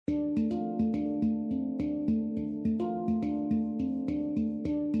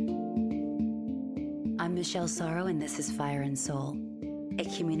Michelle Sorrow, and this is Fire and Soul, a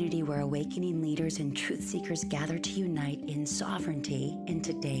community where awakening leaders and truth seekers gather to unite in sovereignty in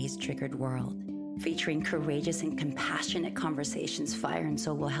today's triggered world. Featuring courageous and compassionate conversations, Fire and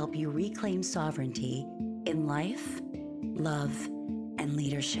Soul will help you reclaim sovereignty in life, love, and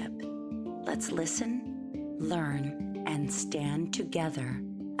leadership. Let's listen, learn, and stand together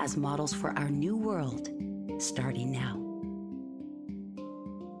as models for our new world, starting now.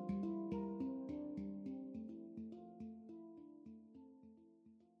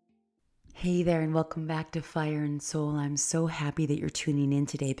 Hey there, and welcome back to Fire and Soul. I'm so happy that you're tuning in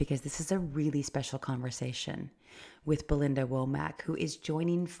today because this is a really special conversation with Belinda Womack, who is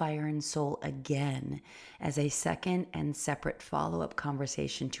joining Fire and Soul again as a second and separate follow-up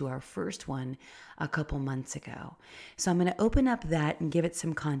conversation to our first one a couple months ago. So I'm going to open up that and give it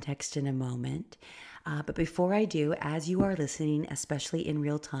some context in a moment. But before I do, as you are listening, especially in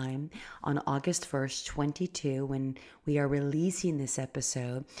real time on August 1st, 2022, when we are releasing this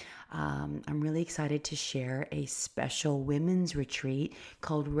episode, I'm really excited to share a special women's retreat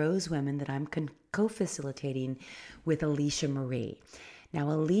called Rose Women that I'm co-facilitating with Alicia Marie. Now,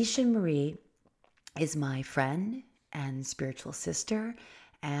 Alicia Marie is my friend and spiritual sister,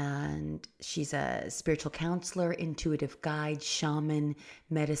 and she's a spiritual counselor, intuitive guide, shaman,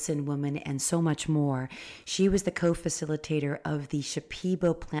 medicine woman, and so much more. She was the co-facilitator of the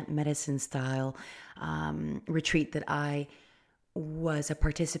Shipibo plant medicine style retreat that I was a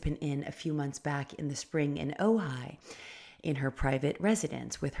participant in a few months back in the spring in Ojai, in her private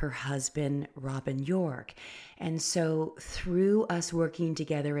residence with her husband, Robin York. And so through us working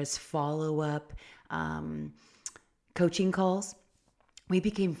together as follow-up coaching calls, we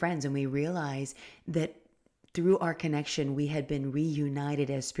became friends, and we realized that through our connection, we had been reunited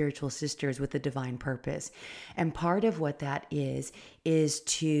as spiritual sisters with a divine purpose. And part of what that is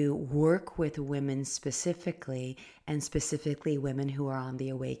to work with women specifically, and specifically women who are on the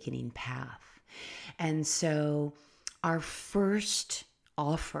awakening path. And so our first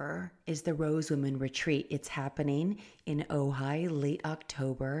offer is the Rose Women Retreat. It's happening in Ojai, late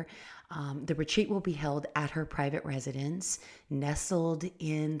October. The retreat will be held at her private residence, nestled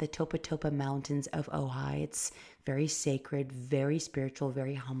in the Topa Topa Mountains of Ojai. It's very sacred, very spiritual,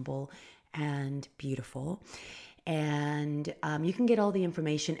 very humble, and beautiful. And you can get all the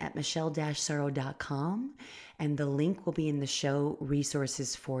information at michelle-sorrow.com, and the link will be in the show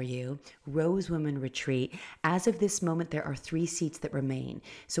resources for you. Rose Women Retreat. As of this moment, there are 3 seats that remain.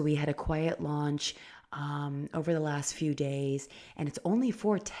 So we had a quiet launch over the last few days, and it's only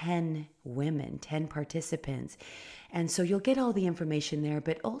for 10 women, 10 participants. And so you'll get all the information there,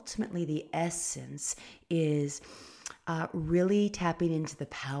 but ultimately the essence is really tapping into the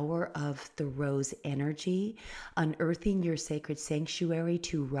power of the rose energy, unearthing your sacred sanctuary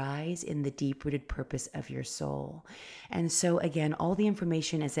to rise in the deep-rooted purpose of your soul. And so again, all the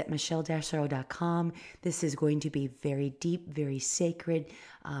information is at michelle-sorrow.com. This is going to be very deep, very sacred.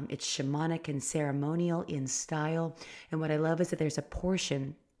 It's shamanic and ceremonial in style. And what I love is that there's a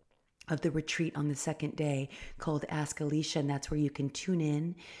portion of the retreat on the second day called Ask Alicia, and that's where you can tune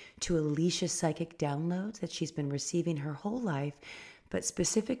in to Alicia's psychic downloads that she's been receiving her whole life, but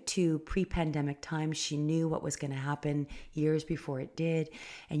specific to pre-pandemic times. She knew what was going to happen years before it did,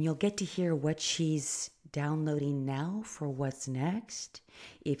 and you'll get to hear what she's downloading now for what's next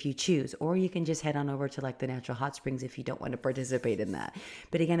if you choose, or you can just head on over to like the Natural Hot Springs if you don't want to participate in that.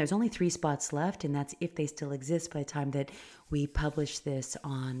 But again, there's only 3 spots left, and that's if they still exist by the time that we publish this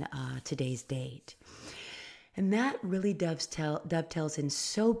on today's date. And that really dovetails in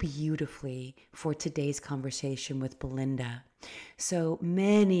so beautifully for today's conversation with Belinda. So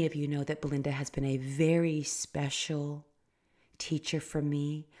many of you know that Belinda has been a very special teacher for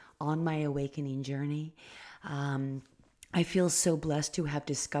me on my awakening journey. I feel so blessed to have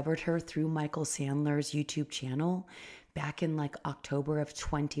discovered her through Michael Sandler's YouTube channel back in like October of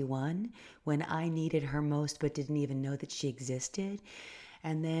 21, when I needed her most but didn't even know that she existed.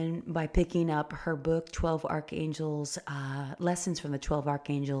 And then by picking up her book, 12 Archangels, Lessons from the 12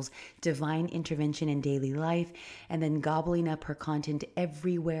 Archangels, Divine Intervention in Daily Life, and then gobbling up her content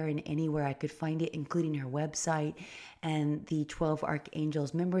everywhere and anywhere I could find it, including her website and the 12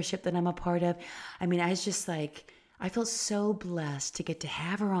 Archangels membership that I'm a part of. I mean, I was just like, I felt so blessed to get to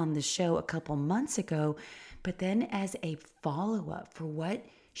have her on the show a couple months ago, but then as a follow-up for what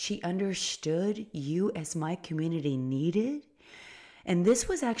she understood you as my community needed. And this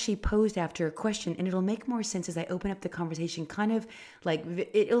was actually posed after a question, and it'll make more sense as I open up the conversation, kind of like,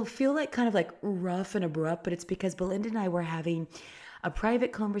 it'll feel like kind of like rough and abrupt, but it's because Belinda and I were having a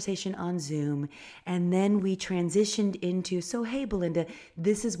private conversation on Zoom. And then we transitioned into, so, hey, Belinda,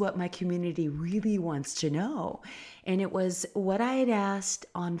 this is what my community really wants to know. And it was what I had asked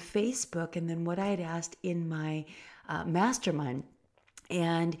on Facebook and then what I had asked in my mastermind.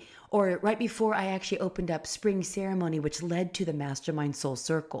 And or right before I actually opened up Spring Ceremony, which led to the Mastermind Soul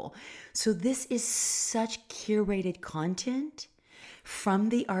Circle. So this is such curated content from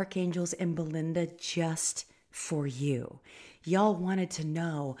the Archangels and Belinda just for you. Y'all wanted to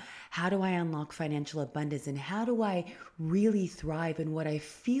know, how do I unlock financial abundance and how do I really thrive in what I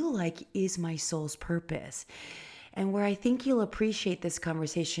feel like is my soul's purpose? And where I think you'll appreciate this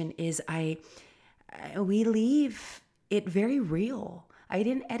conversation is we leave it very real. I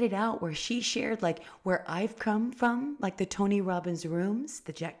didn't edit out where she shared like where I've come from, like the Tony Robbins rooms,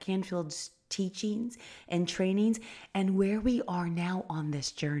 the Jack Canfield's teachings and trainings, and where we are now on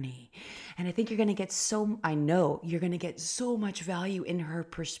this journey. And I think you're going to get I know you're going to get so much value in her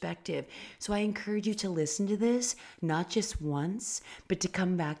perspective. So I encourage you to listen to this, not just once, but to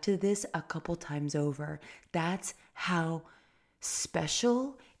come back to this a couple times over. That's how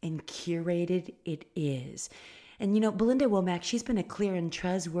special and curated it is. And Belinda Womack, she's been a clear and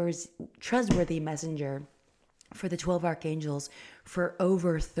trustworthy messenger for the 12 Archangels for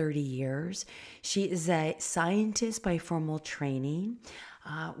over 30 years. She is a scientist by formal training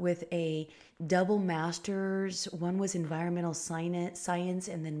with a double master's. One was environmental science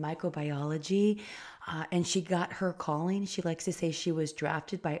and then microbiology. And she got her calling. She likes to say she was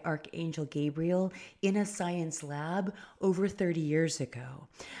drafted by Archangel Gabriel in a science lab over 30 years ago.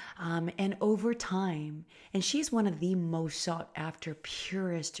 And over time, and she's one of the most sought after,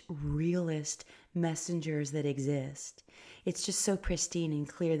 purest, realist messengers that exist. It's just so pristine and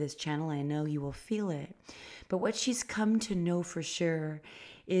clear, this channel. I know you will feel it. But what she's come to know for sure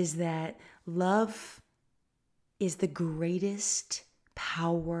is that love is the greatest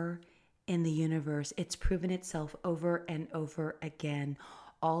power in the universe. It's proven itself over and over again.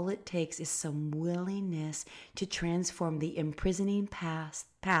 All it takes is some willingness to transform the imprisoning past,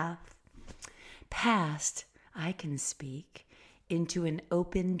 I can speak, into an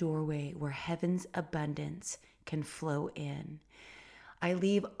open doorway where heaven's abundance can flow in. I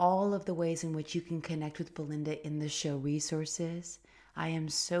leave all of the ways in which you can connect with Belinda in the show resources. I am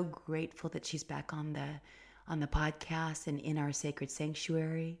so grateful that she's back on the podcast and in our sacred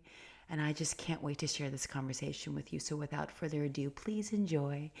sanctuary. And I just can't wait to share this conversation with you. So without further ado, please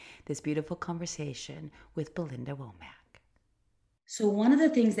enjoy this beautiful conversation with Belinda Womack. So one of the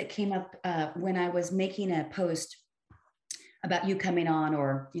things that came up when I was making a post about you coming on,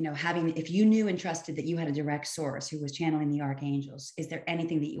 or having, if you knew and trusted that you had a direct source who was channeling the archangels, is there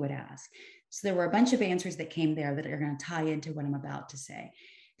anything that you would ask? So there were a bunch of answers that came there that are going to tie into what I'm about to say.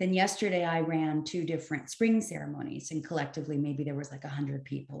 Then yesterday I ran 2 different spring ceremonies, and collectively maybe there was like 100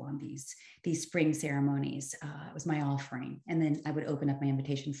 people on these spring ceremonies. It was my offering, and then I would open up my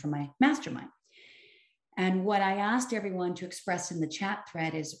invitation for my mastermind. And what I asked everyone to express in the chat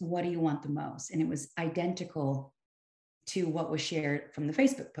thread is, what do you want the most? And it was identical to what was shared from the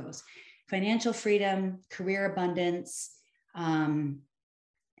Facebook post: financial freedom, career abundance.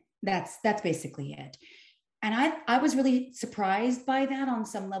 That's basically it. And I was really surprised by that on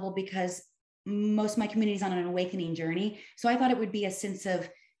some level, because most of my community is on an awakening journey. So I thought it would be a sense of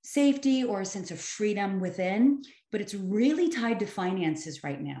safety or a sense of freedom within, but it's really tied to finances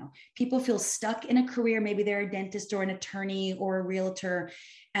right now. People feel stuck in a career. Maybe they're a dentist or an attorney or a realtor,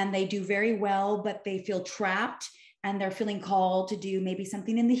 and they do very well, but they feel trapped, and they're feeling called to do maybe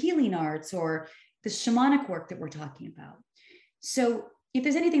something in the healing arts or the shamanic work that we're talking about. So if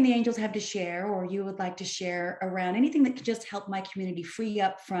there's anything the angels have to share, or you would like to share around anything that could just help my community free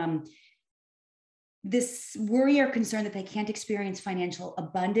up from this worry or concern that they can't experience financial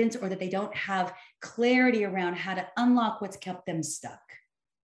abundance, or that they don't have clarity around how to unlock what's kept them stuck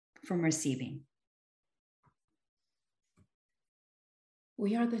from receiving.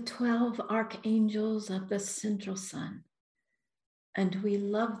 We are the 12 archangels of the central sun. And we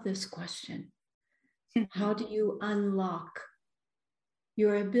love this question. How do you unlock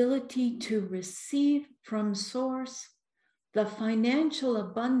your ability to receive from source the financial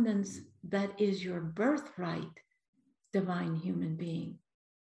abundance that is your birthright, divine human being?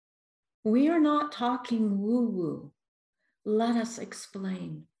 We are not talking woo-woo. Let us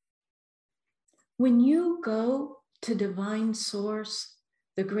explain. When you go to divine source,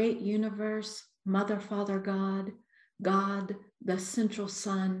 the great universe, Mother, Father, God, the central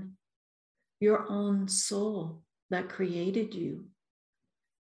sun, your own soul that created you,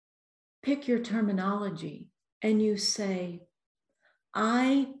 pick your terminology and you say,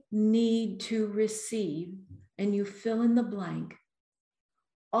 I need to receive, and you fill in the blank,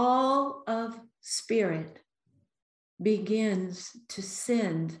 all of spirit begins to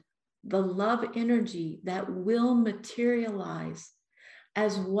send the love energy that will materialize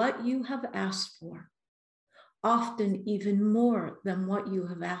as what you have asked for, often even more than what you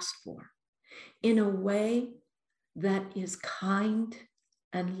have asked for, in a way that is kind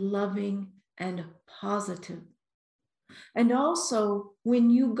and loving and positive. And also, when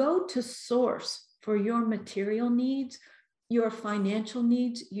you go to source for your material needs, your financial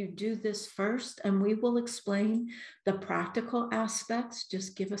needs, you do this first, and we will explain the practical aspects.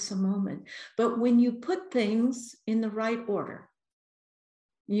 Just give us a moment. But when you put things in the right order,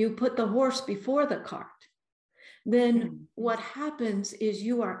 you put the horse before the cart, then what happens is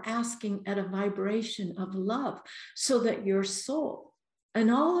you are asking at a vibration of love so that your soul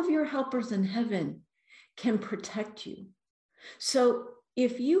and all of your helpers in heaven can protect you. So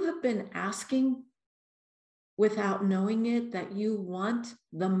if you have been asking without knowing it, that you want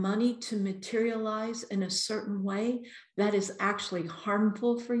the money to materialize in a certain way that is actually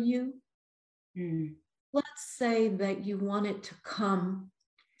harmful for you. Let's say that you want it to come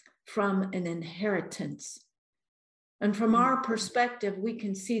from an inheritance. And from our perspective, we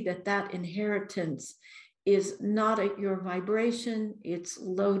can see that that inheritance is not at your vibration. It's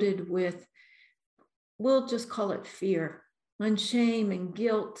loaded with, we'll just call it fear and shame and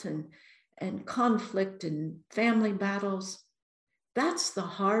guilt and conflict and family battles. That's the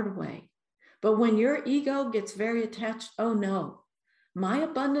hard way. But when your ego gets very attached, oh no, my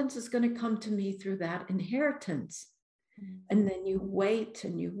abundance is going to come to me through that inheritance. And then you wait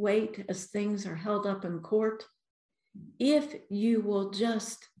and you wait as things are held up in court. If you will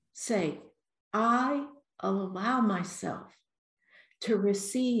just say, I allow myself to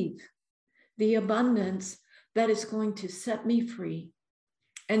receive the abundance that is going to set me free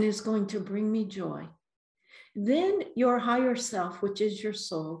and is going to bring me joy, then your higher self, which is your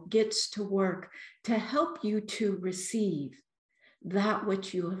soul, gets to work to help you to receive that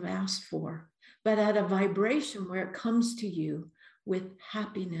which you have asked for, but at a vibration where it comes to you with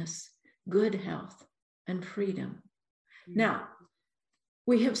happiness, good health, and freedom. Now,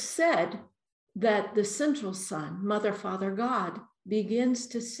 we have said that the central sun, Mother, Father, God, begins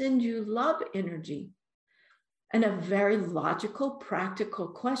to send you love energy. And a very logical, practical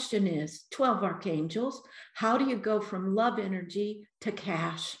question is 12 archangels. How do you go from love energy to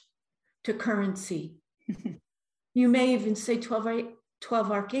cash, to currency? You may even say 12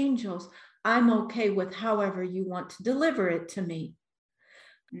 archangels. I'm okay with however you want to deliver it to me.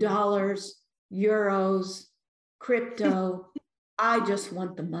 Dollars, euros, crypto. I just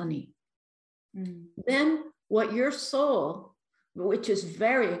want the money. Then what your soul, which is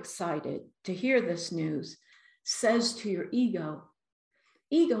very excited to hear this news, says to your ego,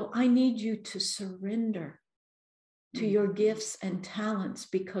 I need you to surrender to your gifts and talents,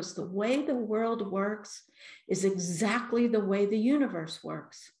 because the way the world works is exactly the way the universe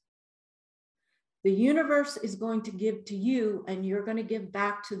works. The universe is going to give to you, and you're going to give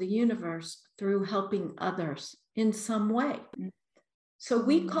back to the universe through helping others in some way. So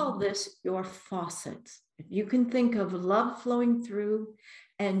we call this your faucets. If you can think of love flowing through,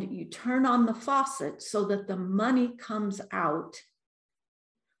 and you turn on the faucet so that the money comes out,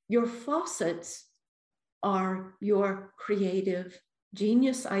 your faucets are your creative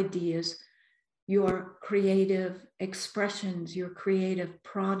genius ideas, your creative expressions, your creative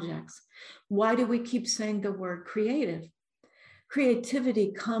projects. Why do we keep saying the word creative?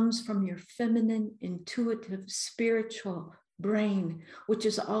 Creativity comes from your feminine, intuitive, spiritual brain, which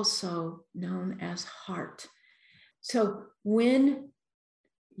is also known as heart. So when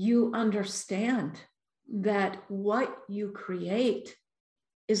you understand that what you create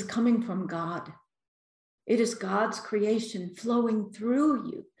is coming from God, it is God's creation flowing through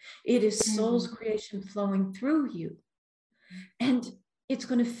you. It is soul's creation flowing through you. And it's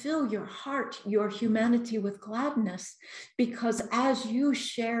going to fill your heart, your humanity with gladness, because as you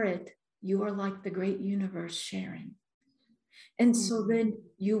share it, you are like the great universe sharing. And so then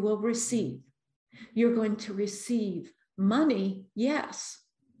you will receive. You're going to receive money, yes.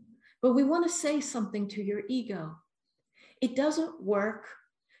 But we want to say something to your ego. It doesn't work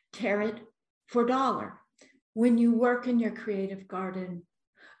carrot for dollar. When you work in your creative garden,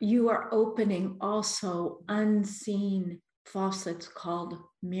 you are opening also unseen faucets called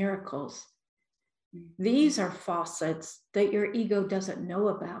miracles. These are faucets that your ego doesn't know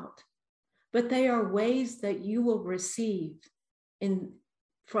about, but they are ways that you will receive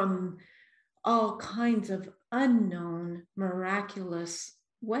from all kinds of unknown, miraculous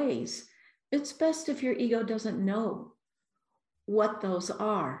ways. It's best if your ego doesn't know what those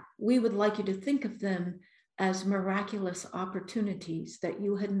are. We would like you to think of them as miraculous opportunities that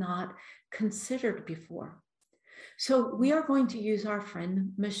you had not considered before. So we are going to use our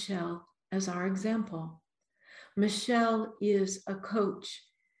friend Michelle as our example. Michelle is a coach,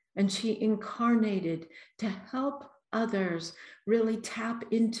 and she incarnated to help others really tap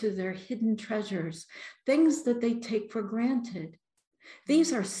into their hidden treasures, things that they take for granted.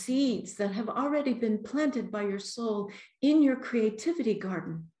 These are seeds that have already been planted by your soul in your creativity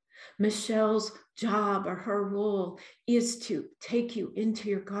garden. Michelle's job or her role is to take you into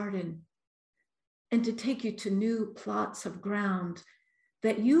your garden and to take you to new plots of ground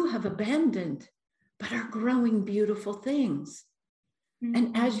that you have abandoned, but are growing beautiful things. Mm-hmm.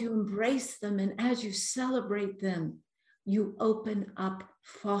 And as you embrace them and as you celebrate them, you open up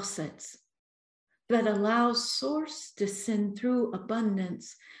faucets that allow source to send through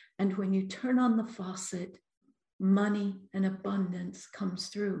abundance. And when you turn on the faucet, money and abundance comes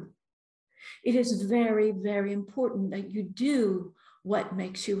through. It is very, very important that you do what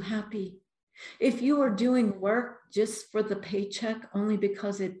makes you happy. If you are doing work just for the paycheck only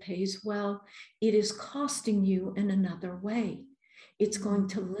because it pays well, it is costing you in another way. It's going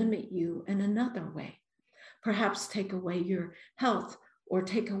to limit you in another way. Perhaps take away your health or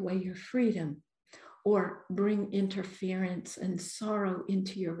take away your freedom or bring interference and sorrow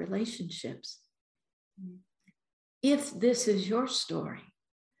into your relationships. If this is your story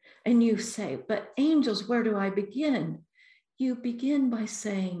and you say, but angels, where do I begin? You begin by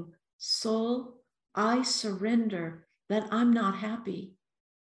saying, soul, I surrender that I'm not happy.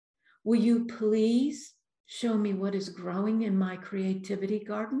 Will you please show me what is growing in my creativity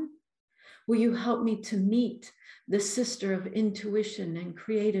garden? Will you help me to meet the sister of intuition and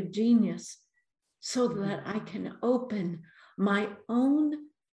creative genius so that I can open my own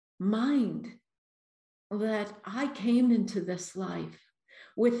mind, that I came into this life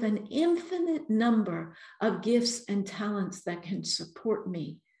with an infinite number of gifts and talents that can support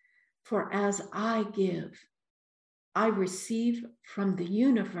me? For as I give, I receive from the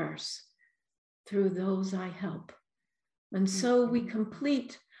universe through those I help. And so we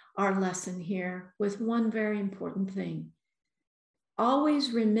complete our lesson here with one very important thing.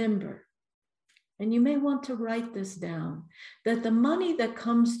 Always remember, and you may want to write this down, that the money that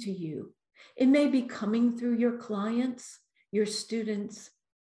comes to you, it may be coming through your clients, your students,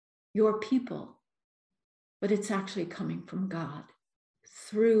 your people, but it's actually coming from God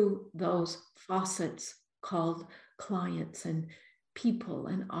through those faucets called clients and people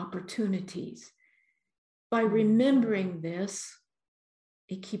and opportunities. By remembering this,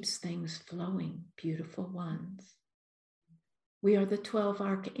 it keeps things flowing, beautiful ones. We are the 12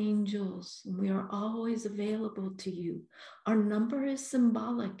 archangels, and we are always available to you. Our number is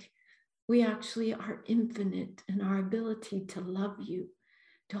symbolic. We actually are infinite in our ability to love you,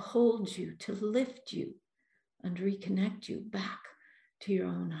 to hold you, to lift you, and reconnect you back to your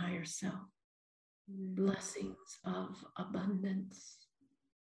own higher self. Blessings of abundance.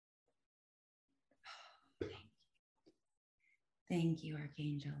 Thank you,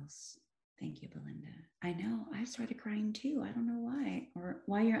 archangels. Thank you, Belinda. I know I started crying too. I don't know why, or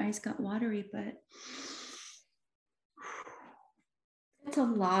why your eyes got watery, but it's a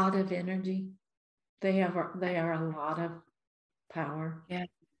lot of energy. They are a lot of power. Yeah.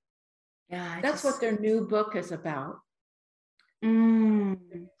 That's what their new book is about. Do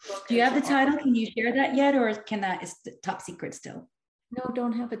you have the title? Can you share that yet, or is top secret still? No,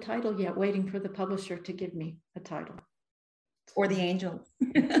 don't have a title yet. Waiting for the publisher to give me a title. Or the angels.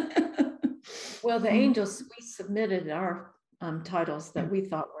 Well, the angels, we submitted our titles that we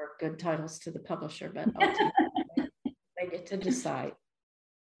thought were good titles to the publisher, but ultimately they get to decide.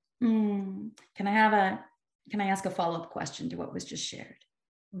 Can I ask a follow-up question to what was just shared?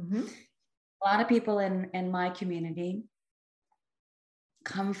 Mm-hmm. A lot of people in my community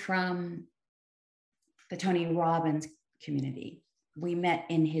come from the Tony Robbins community. We met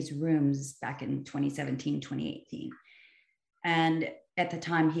in his rooms back in 2017, 2018. And at the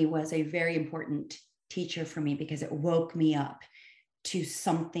time, he was a very important teacher for me because it woke me up to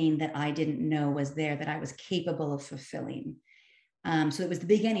something that I didn't know was there, that I was capable of fulfilling. So it was the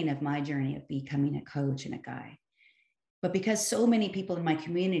beginning of my journey of becoming a coach and a guide. But because so many people in my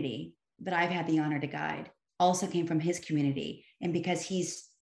community that I've had the honor to guide also came from his community, and because he's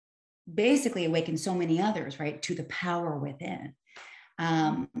basically awakened so many others, right, to the power within,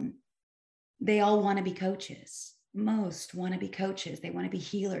 they all want to be coaches. Most want to be coaches. They want to be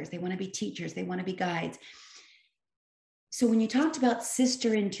healers. They want to be teachers. They want to be guides. So when you talked about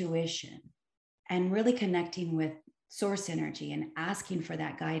sister intuition and really connecting with source energy and asking for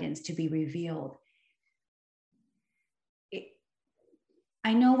that guidance to be revealed,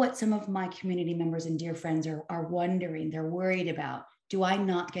 I know what some of my community members and dear friends are wondering, they're worried about. Do I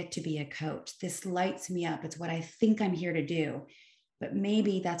not get to be a coach? This lights me up. It's what I think I'm here to do. But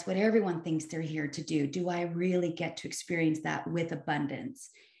maybe that's what everyone thinks they're here to do. Do I really get to experience that with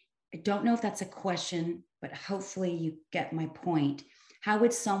abundance? I don't know if that's a question, but hopefully you get my point. How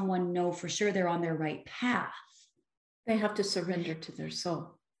would someone know for sure they're on their right path? They have to surrender to their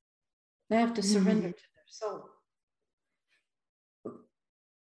soul. They have to surrender to their soul.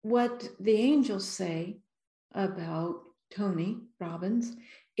 What the angels say about Tony Robbins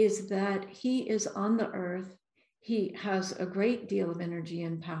is that he is on the earth. He has a great deal of energy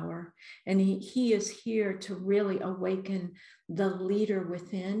and power, and he is here to really awaken the leader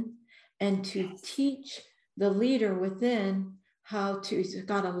within and to teach the leader within how to, he's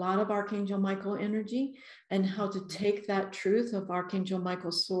got a lot of Archangel Michael energy, and how to take that truth of Archangel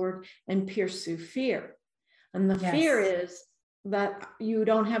Michael's sword and pierce through fear. And the fear is that you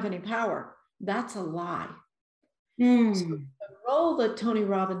don't have any power. That's a lie. So the role that Tony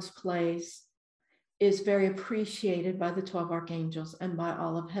Robbins plays is very appreciated by the 12 archangels and by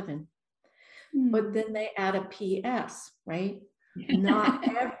all of heaven. But then they add a PS, right? Not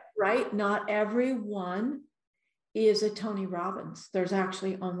everyone is a Tony Robbins. There's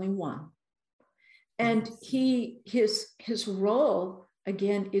actually only one. And his role,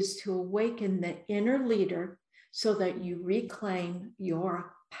 again, is to awaken the inner leader so that you reclaim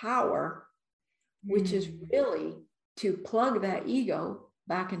your power, which is really to plug that ego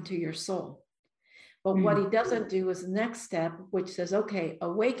back into your soul. But what he doesn't do is the next step, which says, okay,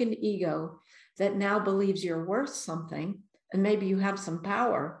 awakened ego that now believes you're worth something, and maybe you have some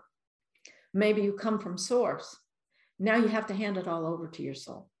power, maybe you come from source. Now you have to hand it all over to your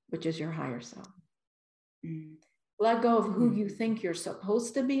soul, which is your higher self. Let go of who you think you're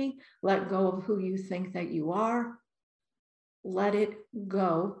supposed to be. Let go of who you think that you are. Let it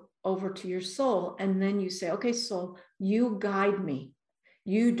go over to your soul. And then you say, okay, soul, you guide me.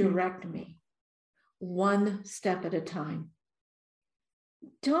 You direct me one step at a time.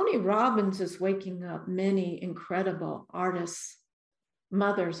 Tony Robbins is waking up many incredible artists,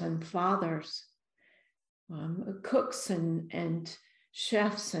 mothers and fathers, cooks and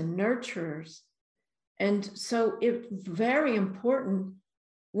chefs and nurturers. And so it's very important,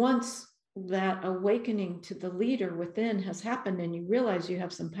 once that awakening to the leader within has happened and you realize you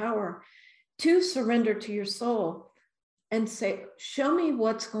have some power, to surrender to your soul and say, show me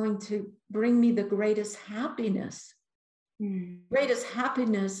what's going to bring me the greatest happiness. Greatest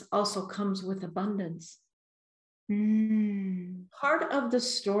happiness also comes with abundance. Part of the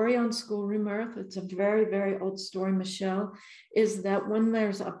story on Schoolroom Earth, it's a very, very old story, Michelle, is that when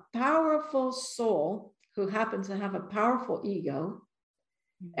there's a powerful soul who happens to have a powerful ego,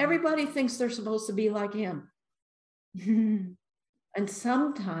 everybody thinks they're supposed to be like him. And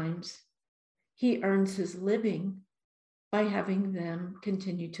sometimes he earns his living by having them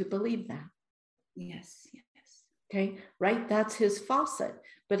continue to believe that. Yes. Okay, right? That's his faucet,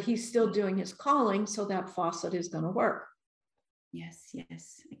 but he's still doing his calling, so that faucet is going to work. Yes,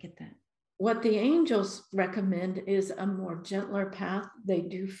 I get that. What the angels recommend is a more gentler path. They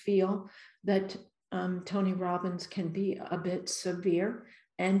do feel that Tony Robbins can be a bit severe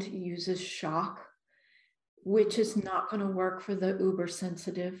and uses shock, which is not going to work for the uber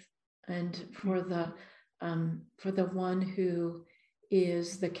sensitive and for the one who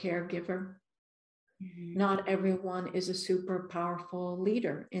is the caregiver. Not everyone is a super powerful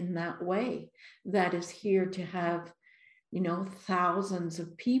leader in that way, that is here to have, thousands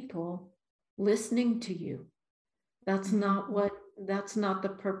of people listening to you. That's not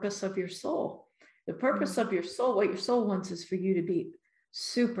the purpose of your soul. The purpose of your soul, what your soul wants, is for you to be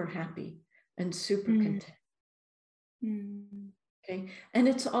super happy and super content. Okay. And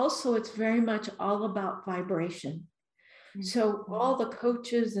it's very much all about vibration. So all the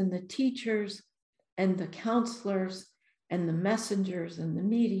coaches and the teachers and the counselors and the messengers and the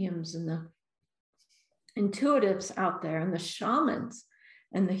mediums and the intuitives out there and the shamans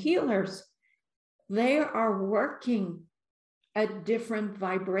and the healers, they are working at different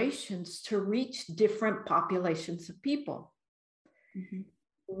vibrations to reach different populations of people.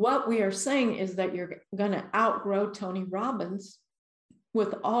 What we are saying is that you're going to outgrow Tony Robbins,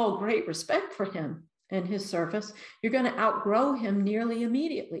 with all great respect for him and his service. You're going to outgrow him nearly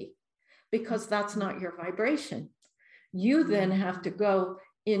immediately, because that's not your vibration. You then have to go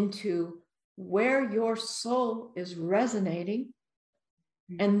into where your soul is resonating.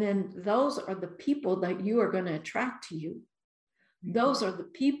 And then those are the people that you are going to attract to you. Those are the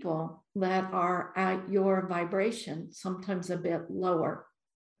people that are at your vibration, sometimes a bit lower.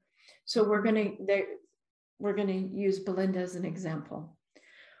 So we're going to use Belinda as an example.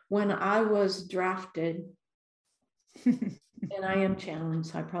 when I was drafted, and I am channeling,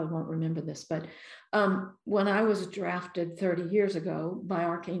 so I probably won't remember this, but when I was drafted 30 years ago by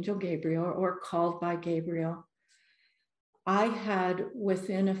Archangel Gabriel, or called by Gabriel, I had,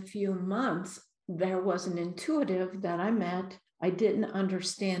 within a few months, there was an intuitive that I met. I didn't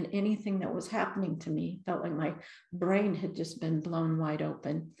understand anything that was happening to me. Felt like my brain had just been blown wide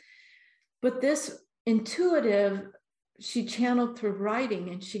open. But this intuitive, she channeled through writing,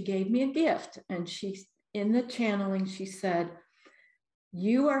 and she gave me a gift. And she, in the channeling, she said,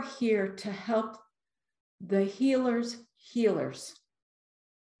 "You are here to help the healers' healers."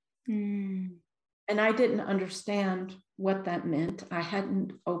 Mm. And I didn't understand what that meant. I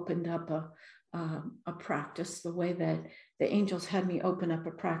hadn't opened up a practice the way that the angels had me open up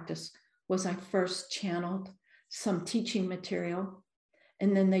a practice. Was I first channeled some teaching material,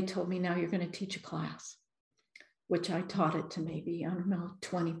 and then they told me, now you're going to teach a class, which I taught it to maybe,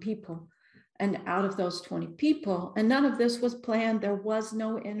 20 people. And out of those 20 people, and none of this was planned. There was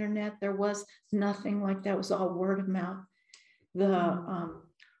no internet. There was nothing like that. It was all word of mouth.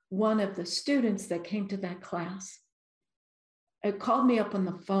 One of the students that came to that class called me up on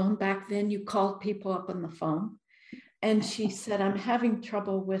the phone. Back then, you called people up on the phone. And she said, "I'm having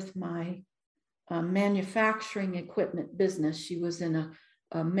trouble with my manufacturing equipment business." She was in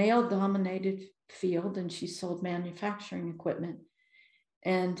a male-dominated field, and she sold manufacturing equipment.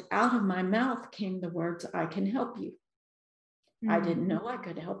 And out of my mouth came the words, "I can help you." I didn't know I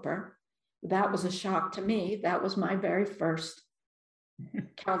could help her. That was a shock to me. That was my very first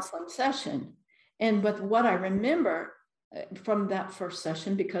counseling session. And but what I remember from that first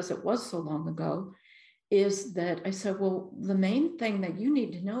session, because it was so long ago, is that I said, well, the main thing that you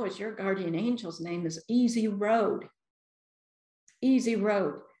need to know is your guardian angel's name is Easy Road. Easy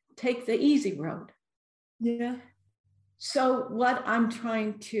Road. Take the easy road. Yeah. So what I'm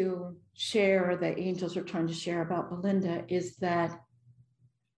trying to share, or the angels are trying to share about Belinda, is that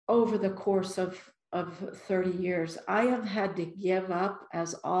over the course of 30 years, I have had to give up,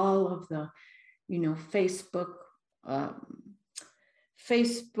 as all of the,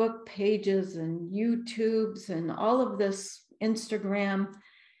 Facebook pages and YouTubes and all of this Instagram,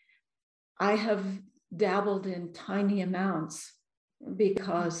 I have dabbled in tiny amounts,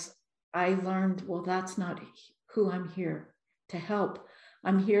 because I learned, well, that's not who I'm here to help.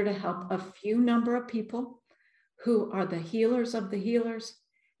 I'm here to help a few number of people who are the healers of the healers,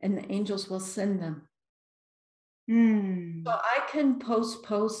 and the angels will send them. So I can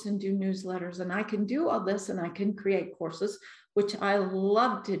post and do newsletters, and I can do all this, and I can create courses, which I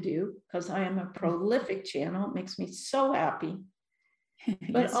love to do because I am a prolific channel. It makes me so happy.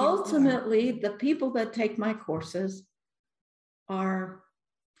 But yes, ultimately, the people that take my courses are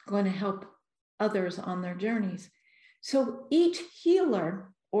going to help others on their journeys. So each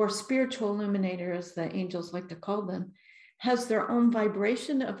healer, or spiritual illuminator, as the angels like to call them, has their own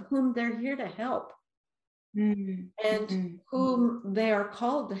vibration of whom they're here to help. And whom they are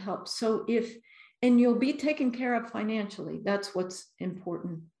called to help. So and you'll be taken care of financially. That's what's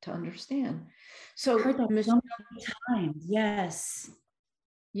important to understand. So I've heard that so many times. Yes.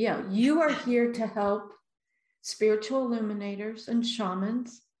 Yeah, you are here to help spiritual illuminators and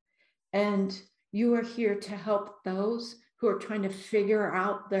shamans, and you are here to help those who are trying to figure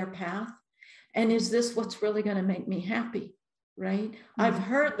out their path. And is this what's really going to make me happy? Right? I've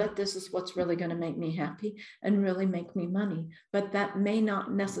heard that this is what's really going to make me happy and really make me money, but that may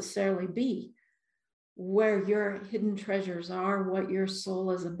not necessarily be where your hidden treasures are, what your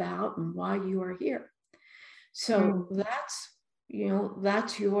soul is about, and why you are here. So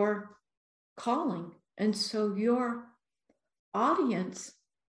that's your calling. And so your audience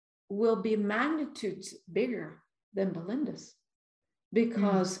will be magnitudes bigger than Belinda's,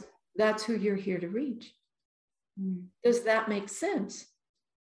 because that's who you're here to reach. Does that make sense?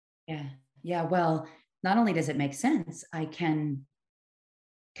 Yeah. Well, not only does it make sense, I can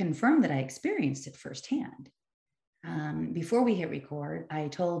confirm that I experienced it firsthand. Before we hit record, I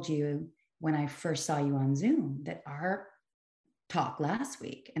told you when I first saw you on Zoom that our talk last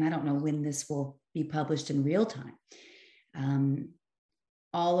week, and I don't know when this will be published in real time,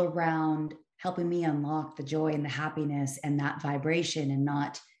 all around helping me unlock the joy and the happiness and that vibration, and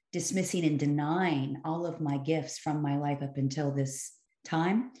not dismissing and denying all of my gifts from my life up until this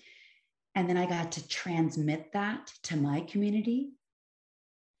time. And then I got to transmit that to my community,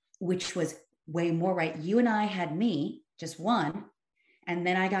 which was way more, right? You and I had me, just one, and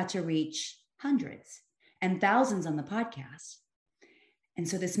then I got to reach hundreds and thousands on the podcast. And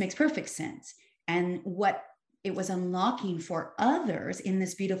so this makes perfect sense. And what it was unlocking for others in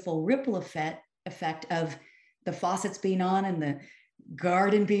this beautiful ripple effect of the faucets being on and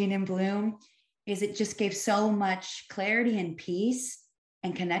garden being in bloom is it just gave so much clarity and peace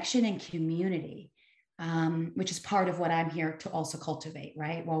and connection and community, which is part of what I'm here to also cultivate,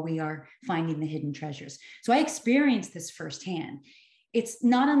 right? While we are finding the hidden treasures. So I experienced this firsthand. It's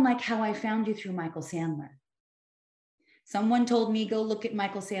not unlike how I found you through Michael Sandler. Someone told me, go look at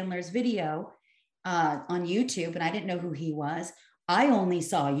Michael Sandler's video on YouTube, and I didn't know who he was. I only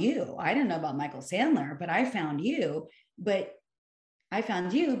saw you. I didn't know about Michael Sandler, but I found you. But I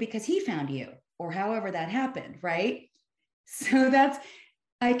found you because he found you, or however that happened, right? So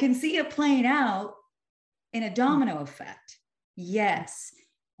I can see it playing out in a domino effect. Yes,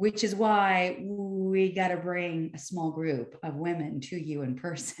 which is why we got to bring a small group of women to you in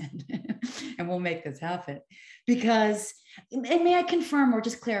person and we'll make this happen. Because, and may I confirm or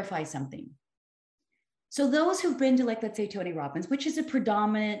just clarify something? So those who've been to, like, let's say Tony Robbins, which is a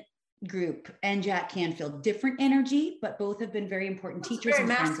predominant group, and Jack Canfield, different energy, but both have been very important teachers and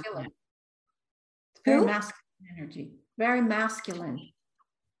masculine. It's very masculine energy, very masculine.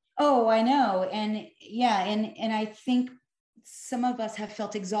 Oh, I know. And yeah, and I think some of us have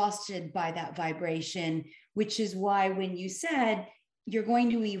felt exhausted by that vibration, which is why when you said you're going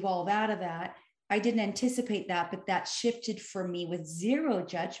to evolve out of that, I didn't anticipate that, but that shifted for me with zero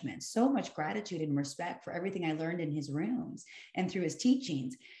judgment, so much gratitude and respect for everything I learned in his rooms and through his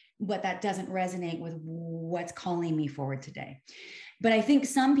teachings. But that doesn't resonate with what's calling me forward today. But I think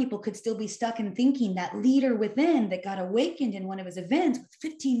some people could still be stuck in thinking that leader within that got awakened in one of his events with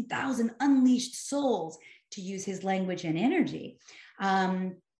 15,000 unleashed souls, to use his language and energy.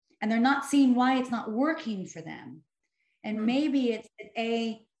 And they're not seeing why it's not working for them. And maybe it's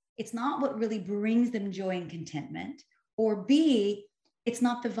it's not what really brings them joy and contentment, or B, it's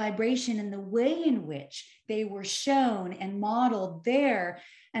not the vibration and the way in which they were shown and modeled there.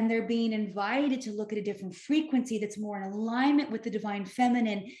 And they're being invited to look at a different frequency that's more in alignment with the divine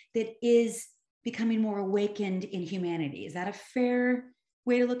feminine, that is becoming more awakened in humanity. Is that a fair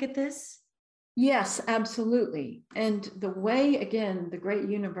way to look at this? Yes, absolutely. And the way, again, the great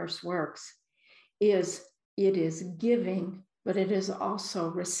universe works is it is giving, but it is also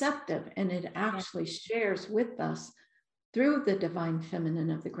receptive, and it actually shares with us through the divine feminine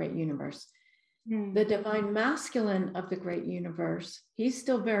of the great universe. The divine masculine of the great universe, he's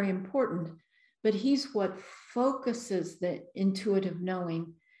still very important, but he's what focuses the intuitive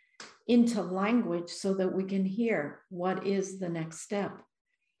knowing into language so that we can hear what is the next step.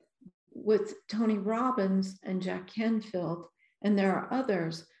 With Tony Robbins and Jack Canfield, and there are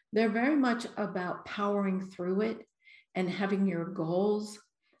others, they're very much about powering through it and having your goals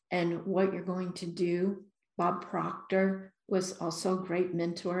and what you're going to do. Bob Proctor was also a great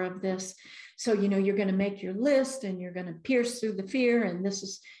mentor of this. So, you're going to make your list and you're going to pierce through the fear, and this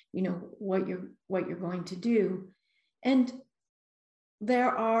is, what you're going to do. And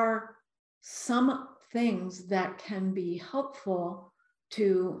there are some things that can be helpful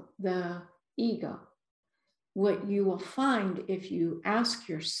to the ego. What you will find if you ask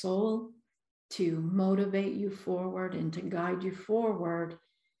your soul to motivate you forward and to guide you forward,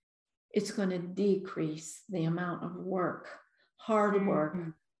 it's going to decrease the amount of work, hard work,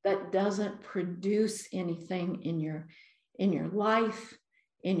 that doesn't produce anything in your life,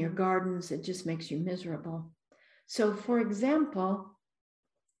 in your gardens. It just makes you miserable. So, for example,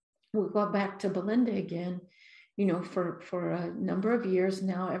 we'll go back to Belinda again. For a number of years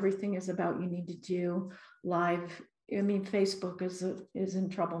now, everything is about you need to do live. I mean, Facebook is in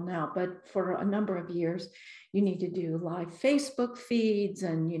trouble now, but for a number of years, you need to do live Facebook feeds,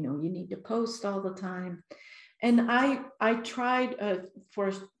 and you need to post all the time. And I tried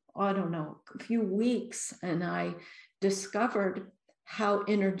for, I don't know, a few weeks, and I discovered how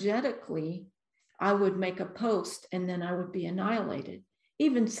energetically I would make a post and then I would be annihilated.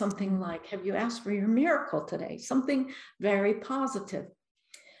 Even something like, have you asked for your miracle today? Something very positive.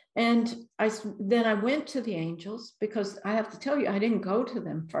 And then I went to the angels, because I have to tell you, I didn't go to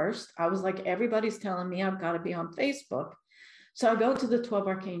them first. I was like, everybody's telling me I've got to be on Facebook. So I go to the 12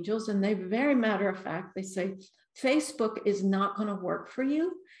 archangels, and they very matter of fact, they say, Facebook is not going to work for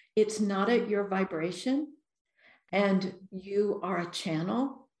you. It's not at your vibration. And you are a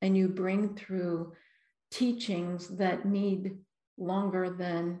channel, and you bring through teachings that need longer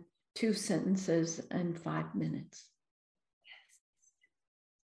than 2 sentences and 5 minutes.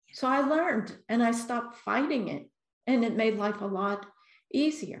 So I learned, and I stopped fighting it, and it made life a lot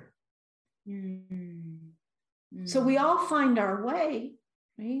easier. So we all find our way,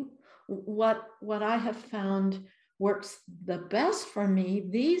 right? What I have found works the best for me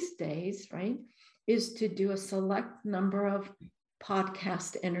these days, right, is to do a select number of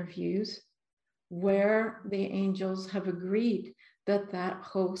podcast interviews where the angels have agreed that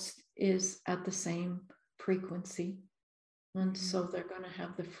host is at the same frequency. And so they're going to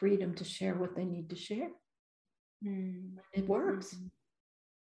have the freedom to share what they need to share. It works.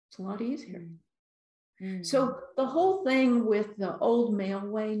 It's a lot easier. So the whole thing with the old male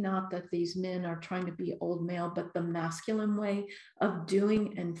way, not that these men are trying to be old male, but the masculine way of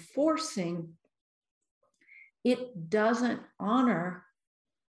doing and forcing, it doesn't honor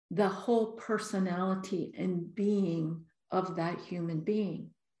the whole personality and being of that human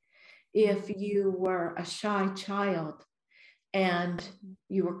being. If you were a shy child and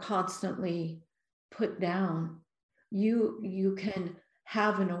you were constantly put down, you can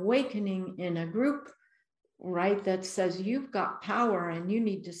have an awakening in a group, right, that says you've got power and you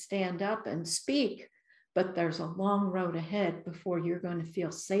need to stand up and speak, but there's a long road ahead before you're going to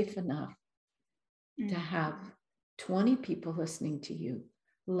feel safe enough to have 20 people listening to you,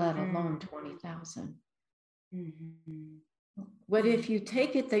 let alone 20,000. But if you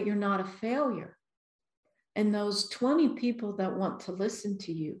take it that you're not a failure, and those 20 people that want to listen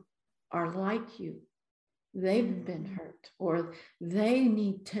to you are like you, they've been hurt, or they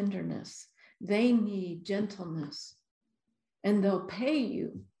need tenderness, they need gentleness, and they'll pay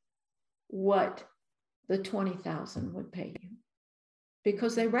you what the 20,000 would pay you,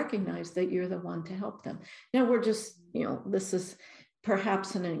 because they recognize that you're the one to help them. Now we're just, this is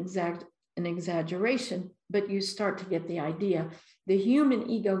perhaps an exaggeration, but you start to get the idea. The human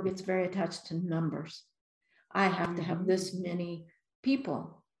ego gets very attached to numbers. I have to have this many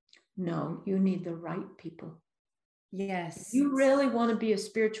people. No, you need the right people. Yes. If you really want to be a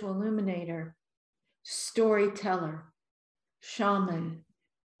spiritual illuminator, storyteller, shaman,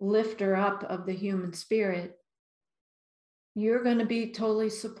 lifter up of the human spirit, you're going to be totally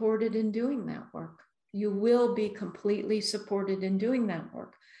supported in doing that work. You will be completely supported in doing that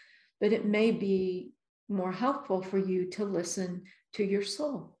work. But it may be more helpful for you to listen to your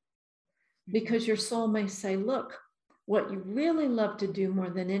soul, because your soul may say, look, what you really love to do more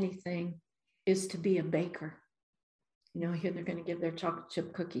than anything is to be a baker. Here they're going to give their chocolate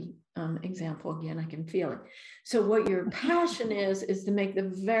chip cookie example again. I can feel it. So what your passion is to make the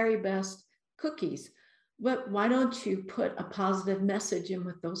very best cookies. But why don't you put a positive message in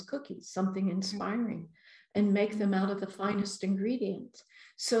with those cookies, something inspiring, and make them out of the finest ingredients,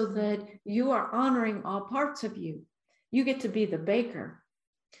 so that you are honoring all parts of you. You get to be the baker.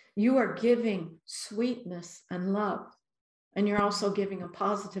 You are giving sweetness and love. And you're also giving a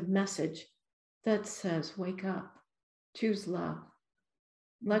positive message that says, wake up, choose love,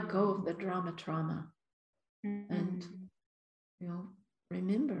 let go of the trauma. And,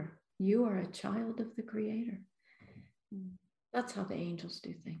 remember, you are a child of the Creator. That's how the angels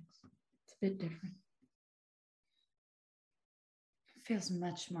do things. It's a bit different. It feels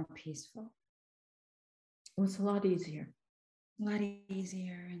much more peaceful. Well, it's a lot easier. A lot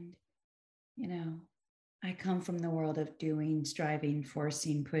easier. And, I come from the world of doing, striving,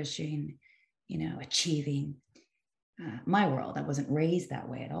 forcing, pushing, achieving. My world, I wasn't raised that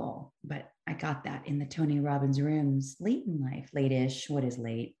way at all, but I got that in the Tony Robbins rooms late in life, late-ish, what is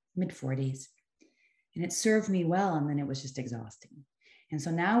late, mid-40s. And it served me well, and then it was just exhausting. And so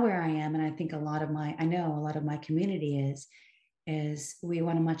now where I am, and I think a lot of my community is we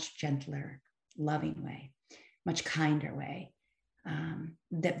want a much gentler, loving way, much kinder way.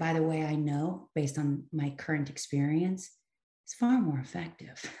 That, by the way, I know based on my current experience, is far more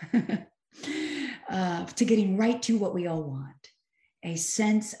effective to getting right to what we all want: a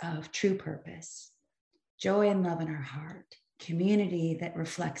sense of true purpose, joy and love in our heart, community that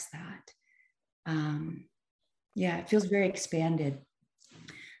reflects that. It feels very expanded.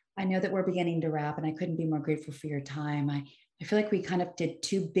 I know that we're beginning to wrap, and I couldn't be more grateful for your time. I feel like we kind of did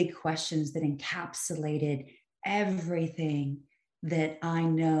two big questions that encapsulated everything that I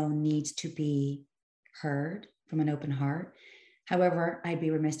know needs to be heard from an open heart. However, I'd be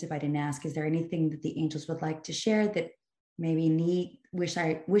remiss if I didn't ask, is there anything that the angels would like to share that maybe wish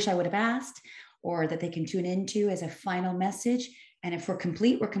I would have asked, or that they can tune into as a final message? And if we're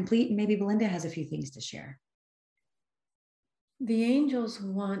complete, we're complete. And maybe Belinda has a few things to share. The angels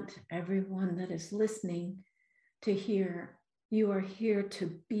want everyone that is listening to hear, you are here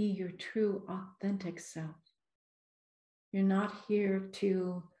to be your true, authentic self. You're not here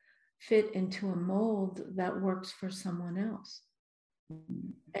to fit into a mold that works for someone else.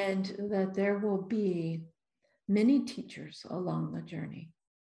 And that there will be many teachers along the journey.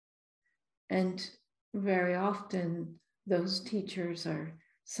 And very often those teachers are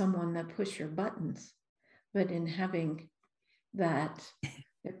someone that push your buttons. But in having that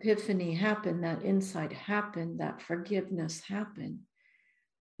epiphany happen, that insight happen, that forgiveness happen,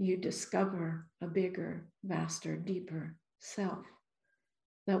 you discover a bigger, vaster, deeper self.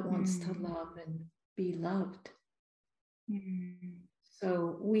 that wants to love and be loved.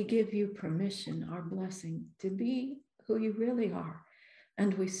 So we give you permission, our blessing, to be who you really are.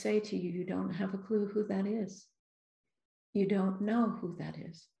 And we say to you, you don't have a clue who that is. You don't know who that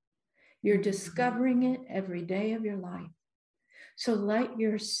is. You're discovering it every day of your life. So let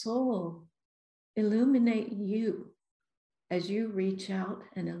your soul illuminate you as you reach out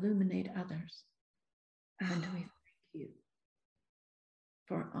and illuminate others. And we thank you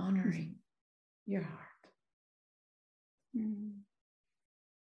for honoring your heart. Thank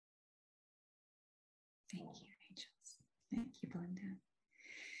you, angels. Thank you, Belinda.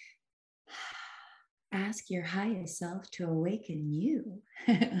 Ask your highest self to awaken you.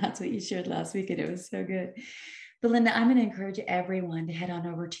 That's what you shared last week, and it was so good. Belinda, I'm going to encourage everyone to head on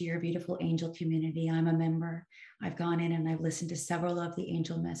over to your beautiful angel community. I'm a member. I've gone in and I've listened to several of the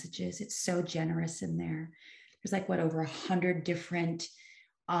angel messages. It's so generous in there. There's like, over 100 different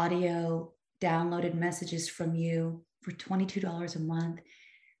audio downloaded messages from you for $22 a month.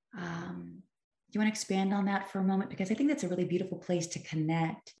 Do you want to expand on that for a moment? Because I think that's a really beautiful place to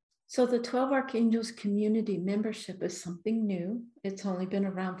connect. So the 12 Archangels community membership is something new. It's only been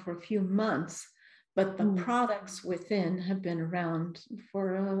around for a few months, but the products within have been around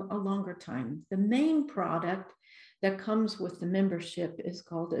for a longer time. The main product that comes with the membership is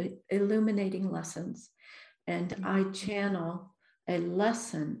called Illuminating Lessons. And I channel a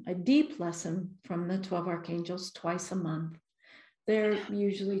lesson, a deep lesson from the 12 Archangels twice a month. They're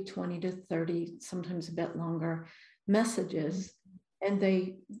usually 20 to 30, sometimes a bit longer messages. And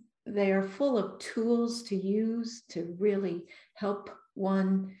they are full of tools to use to really help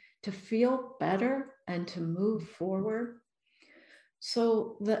one to feel better and to move forward.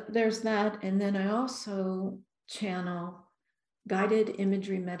 So there's that. And then I also channel guided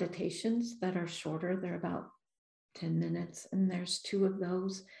imagery meditations that are shorter. They're about 10 minutes. And there's 2 of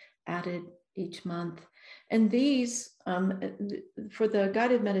those added each month. And these, for the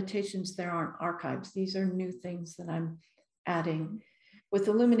guided meditations, there aren't archives. These are new things that I'm adding. With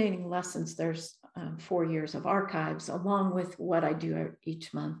Illuminating Lessons, there's 4 years of archives along with what I do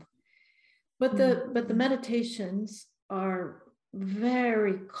each month. But the meditations are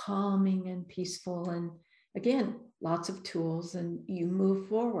very calming and peaceful. And again, lots of tools, and you move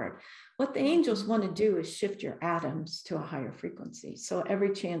forward. What the angels want to do is shift your atoms to a higher frequency. So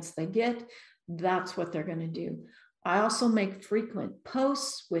every chance they get, that's what they're going to do. I also make frequent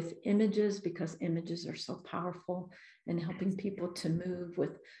posts with images because images are so powerful in helping people to move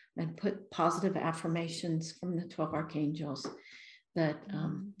with and put positive affirmations from the 12 Archangels that,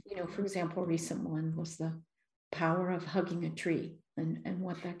 for example, a recent one was the power of hugging a tree and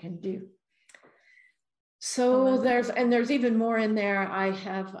what that can do. So there's even more in there. I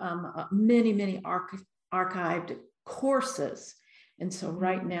have many archived courses. And so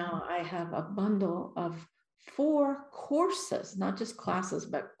right now I have a bundle of 4 courses, not just classes,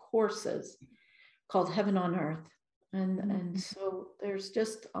 but courses called Heaven on Earth. And so there's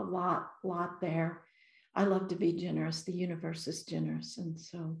just a lot there. I love to be generous. The universe is generous. And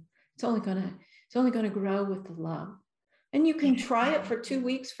so it's only gonna grow with the love. And you can try it for 2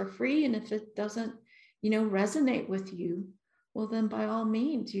 weeks for free. And if it doesn't, resonate with you, well, then by all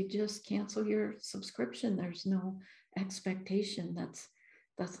means, you just cancel your subscription. There's no expectation. That's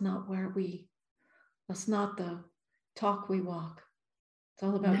not that's not the talk we walk. It's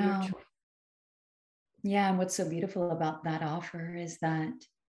all about your choice. Yeah. And what's so beautiful about that offer is that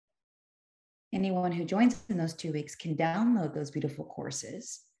anyone who joins in those 2 weeks can download those beautiful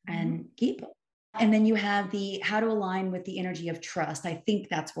courses and keep them. And then you have the how to align with the energy of trust. I think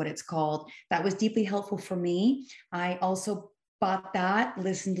that's what it's called. That was deeply helpful for me. I also bought that,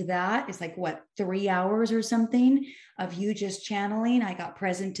 listened to that. It's like 3 hours or something of you just channeling. I got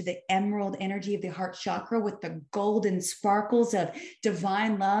present to the emerald energy of the heart chakra with the golden sparkles of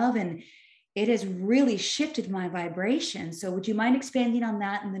divine love. And it has really shifted my vibration. So would you mind expanding on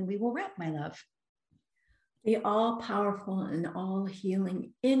that? And then we will wrap, my love. The all-powerful and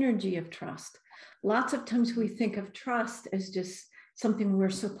all-healing energy of trust. Lots of times we think of trust as just something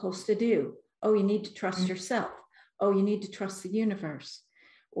we're supposed to do. Oh, you need to trust yourself. Oh, you need to trust the universe.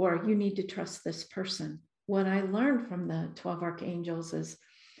 Or you need to trust this person. What I learned from the 12 Archangels is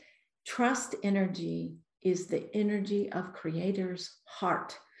trust energy is the energy of Creator's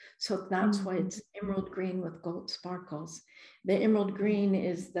heart. So that's why it's emerald green with gold sparkles. The emerald green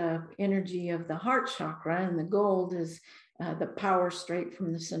is the energy of the heart chakra, and the gold is the power straight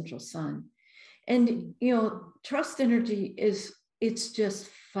from the central sun. And, trust energy it's just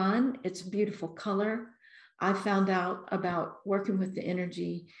fun. It's beautiful color. I found out about working with the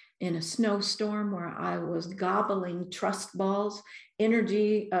energy in a snowstorm where I was gobbling trust balls,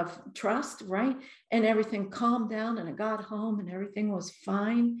 energy of trust, right? And everything calmed down, and I got home and everything was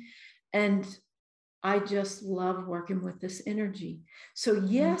fine. And I just love working with this energy. So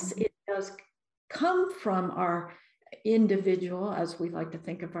yes, it does come from our individual, as we like to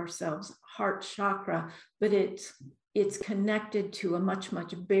think of ourselves, heart chakra, but it's connected to a much,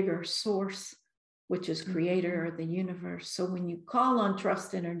 much bigger source, which is creator or the universe. So when you call on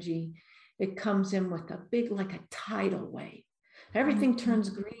trust energy, it comes in with a big, like a tidal wave. Everything turns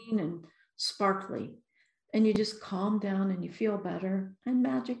green and sparkly, and you just calm down and you feel better, and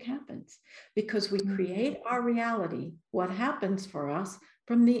magic happens because we create our reality, what happens for us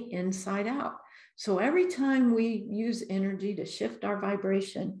from the inside out. So every time we use energy to shift our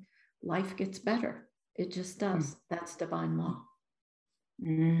vibration, life gets better. It just does. That's divine law.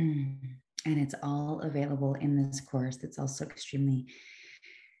 And it's all available in this course that's also extremely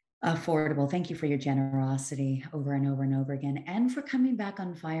affordable. Thank you for your generosity over and over and over again, and for coming back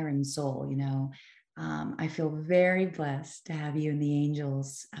on Fire and Soul. You know, I feel very blessed to have you and the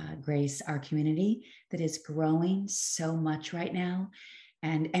angels grace our community that is growing so much right now.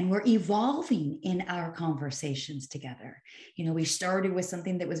 And we're evolving in our conversations together. You know, we started with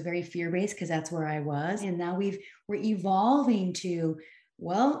something that was very fear-based because that's where I was. And now we're evolving to,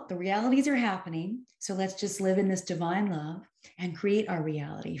 well, the realities are happening. So let's just live in this divine love and create our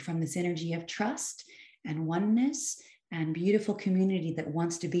reality from this energy of trust and oneness and beautiful community that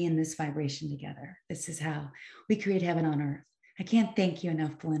wants to be in this vibration together. This is how we create heaven on earth. I can't thank you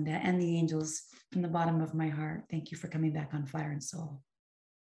enough, Belinda, and the angels from the bottom of my heart. Thank you for coming back on Fire and Soul.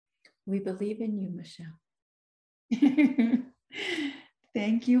 We believe in you, Michelle.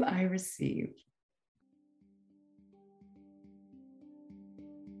 Thank you. I receive.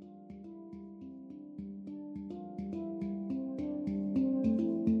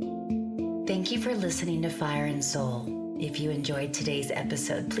 Thank you for listening to Fire and Soul. If you enjoyed today's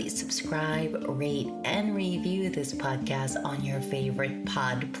episode, please subscribe, rate, and review this podcast on your favorite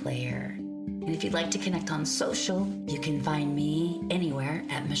pod player. And if you'd like to connect on social, you can find me anywhere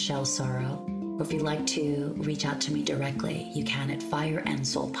at Michelle Sorrow. Or if you'd like to reach out to me directly, you can at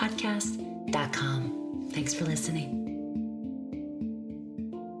fireandsoulpodcast.com. Thanks for listening.